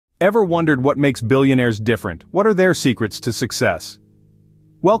Ever wondered what makes billionaires different? What are their secrets to success?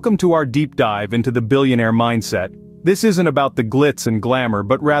 Welcome to our deep dive into the billionaire mindset. This isn't about the glitz and glamour,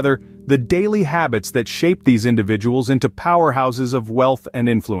 but rather the daily habits that shape these individuals into powerhouses of wealth and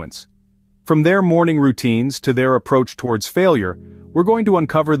influence. From their morning routines to their approach towards failure, we're going to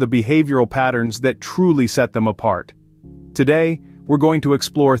uncover the behavioral patterns that truly set them apart. Today, we're going to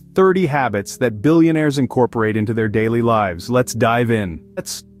explore 30 habits that billionaires incorporate into their daily lives. Let's dive in.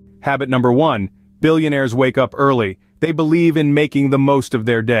 Habit number 1. Billionaires wake up early. They believe in making the most of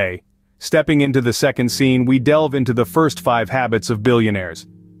their day. Stepping into the second scene, we delve into the first 5 habits of billionaires.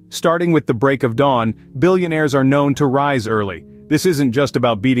 Starting with the break of dawn, billionaires are known to rise early. This isn't just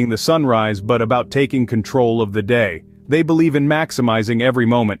about beating the sunrise, but about taking control of the day. They believe in maximizing every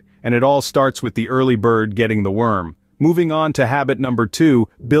moment, and it all starts with the early bird getting the worm. Moving on to habit number 2,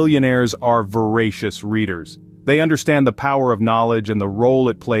 billionaires are voracious readers. They understand the power of knowledge and the role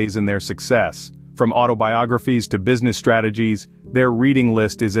it plays in their success. From autobiographies to business strategies, their reading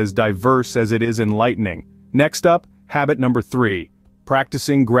list is as diverse as it is enlightening. Next up, habit number 3,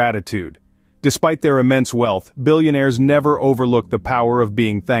 practicing gratitude. Despite their immense wealth, billionaires never overlook the power of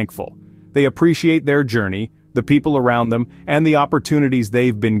being thankful. They appreciate their journey, the people around them, and the opportunities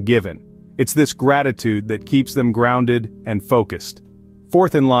they've been given. It's this gratitude that keeps them grounded and focused.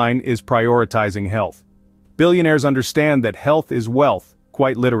 Fourth in line is prioritizing health. Billionaires understand that health is wealth,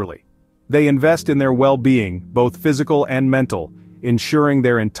 quite literally. They invest in their well-being, both physical and mental, ensuring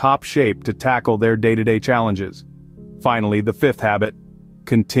they're in top shape to tackle their day-to-day challenges. Finally, the 5th habit,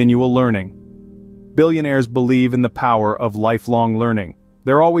 continual learning. Billionaires believe in the power of lifelong learning.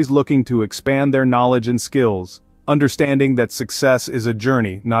 They're always looking to expand their knowledge and skills, understanding that success is a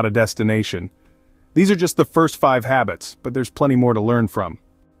journey, not a destination. These are just the first 5 habits, but there's plenty more to learn from.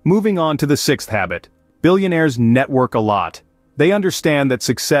 Moving on to the 6th habit. Billionaires network a lot. They understand that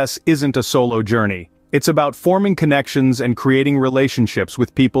success isn't a solo journey. It's about forming connections and creating relationships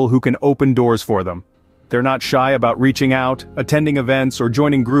with people who can open doors for them. They're not shy about reaching out, attending events, or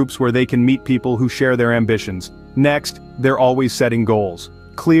joining groups where they can meet people who share their ambitions. Next, they're always setting goals.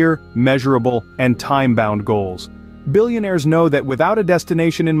 Clear, measurable, and time-bound goals. Billionaires know that without a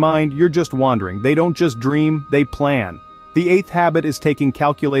destination in mind, you're just wandering. They don't just dream, they plan. The 8th habit is taking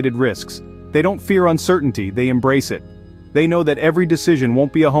calculated risks. They don't fear uncertainty, they embrace it. They know that every decision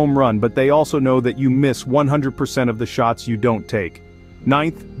won't be a home run, but they also know that you miss 100% of the shots you don't take.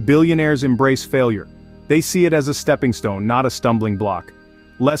 9th, billionaires embrace failure. They see it as a stepping stone, not a stumbling block.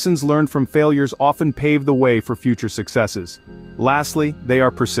 Lessons learned from failures often pave the way for future successes. Lastly, they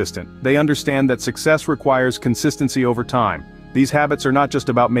are persistent. They understand that success requires consistency over time. These habits are not just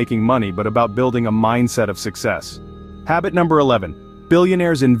about making money, but about building a mindset of success. Habit number 11.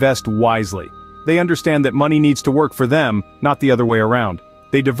 Billionaires invest wisely. They understand that money needs to work for them, not the other way around.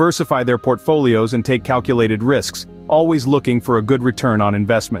 They diversify their portfolios and take calculated risks, always looking for a good return on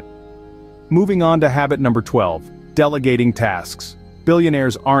investment. Moving on to habit number 12. Delegating tasks.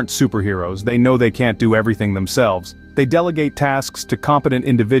 Billionaires aren't superheroes. They know they can't do everything themselves. They delegate tasks to competent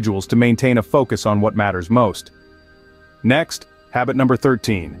individuals to maintain a focus on what matters most. Next, habit number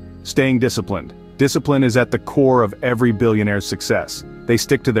 13. Staying disciplined. Discipline is at the core of every billionaire's success. They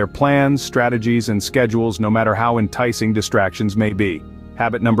stick to their plans, strategies, and schedules no matter how enticing distractions may be.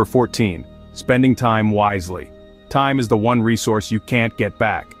 Habit number 14. Spending time wisely. Time is the one resource you can't get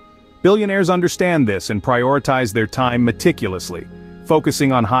back. Billionaires understand this and prioritize their time meticulously,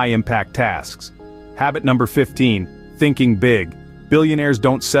 focusing on high-impact tasks. Habit number 15. Thinking big. Billionaires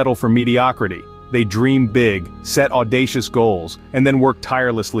don't settle for mediocrity. They dream big, set audacious goals, and then work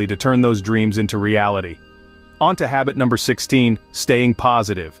tirelessly to turn those dreams into reality. On to habit number 16, staying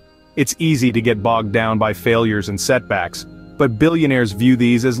positive. It's easy to get bogged down by failures and setbacks, but billionaires view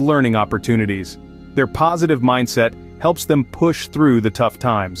these as learning opportunities. Their positive mindset helps them push through the tough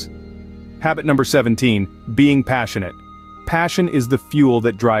times. Habit number 17, being passionate. Passion is the fuel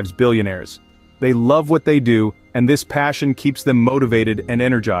that drives billionaires. They love what they do, and this passion keeps them motivated and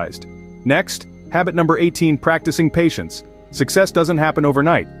energized. Next, habit number 18, practicing patience. Success doesn't happen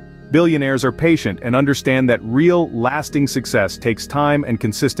overnight. Billionaires are patient and understand that real, lasting success takes time and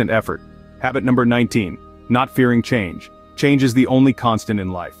consistent effort. Habit number 19, not fearing change. Change is the only constant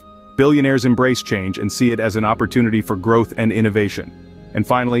in life. Billionaires embrace change and see it as an opportunity for growth and innovation. And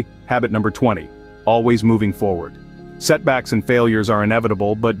finally, habit number 20, always moving forward. Setbacks and failures are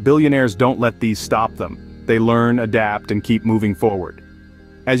inevitable, but billionaires don't let these stop them. They learn, adapt, and keep moving forward.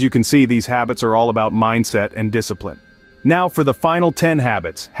 As you can see, these habits are all about mindset and discipline. Now for the final 10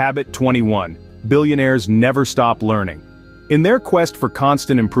 habits. Habit 21. Billionaires never stop learning. In their quest for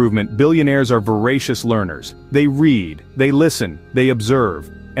constant improvement, billionaires are voracious learners. They read, they listen, they observe.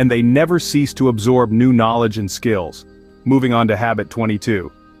 and they never cease to absorb new knowledge and skills. Moving on to habit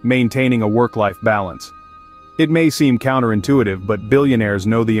 22, maintaining a work-life balance. It may seem counterintuitive, but billionaires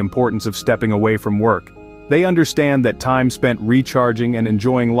know the importance of stepping away from work. They understand that time spent recharging and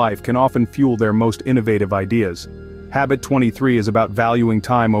enjoying life can often fuel their most innovative ideas. Habit 23 is about valuing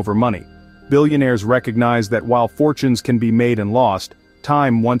time over money. Billionaires recognize that while fortunes can be made and lost,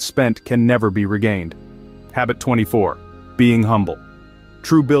 time once spent can never be regained. Habit 24. Being humble.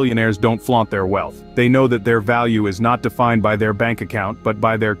 True billionaires don't flaunt their wealth. They know that their value is not defined by their bank account but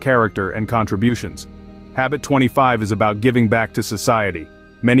by their character and contributions. Habit 25 is about giving back to society.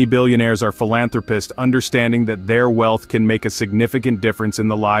 Many billionaires are philanthropists, understanding that their wealth can make a significant difference in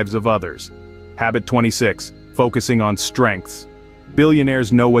the lives of others. Habit 26. Focusing on strengths.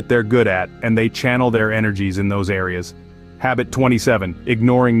 Billionaires know what they're good at, and they channel their energies in those areas. Habit 27.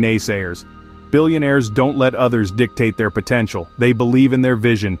 Ignoring naysayers. Billionaires don't let others dictate their potential. They believe in their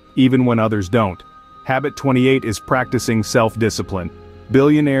vision, even when others don't. Habit 28 is practicing self-discipline.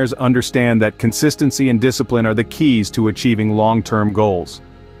 Billionaires understand that consistency and discipline are the keys to achieving long-term goals.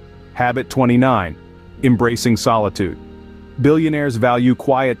 Habit 29. Embracing solitude. Billionaires value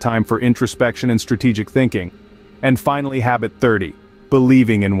quiet time for introspection and strategic thinking. And finally, habit 30.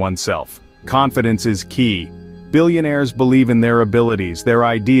 Believing in oneself. Confidence is key. Billionaires believe in their abilities, their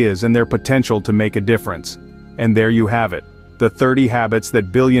ideas, and their potential to make a difference. And there you have it, the 30 habits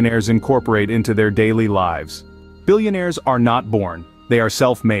that billionaires incorporate into their daily lives. Billionaires are not born, they are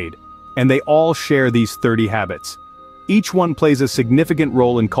self-made, and they all share these 30 habits. Each one plays a significant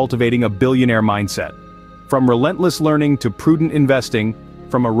role in cultivating a billionaire mindset. From relentless learning to prudent investing,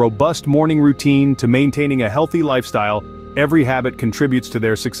 from a robust morning routine to maintaining a healthy lifestyle, every habit contributes to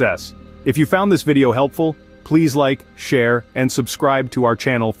their success. If you found this video helpful, please like, share, and subscribe to our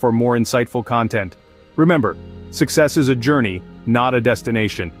channel for more insightful content. Remember, success is a journey, not a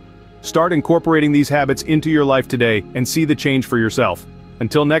destination. Start incorporating these habits into your life today and see the change for yourself.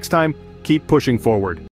 Until next time, keep pushing forward.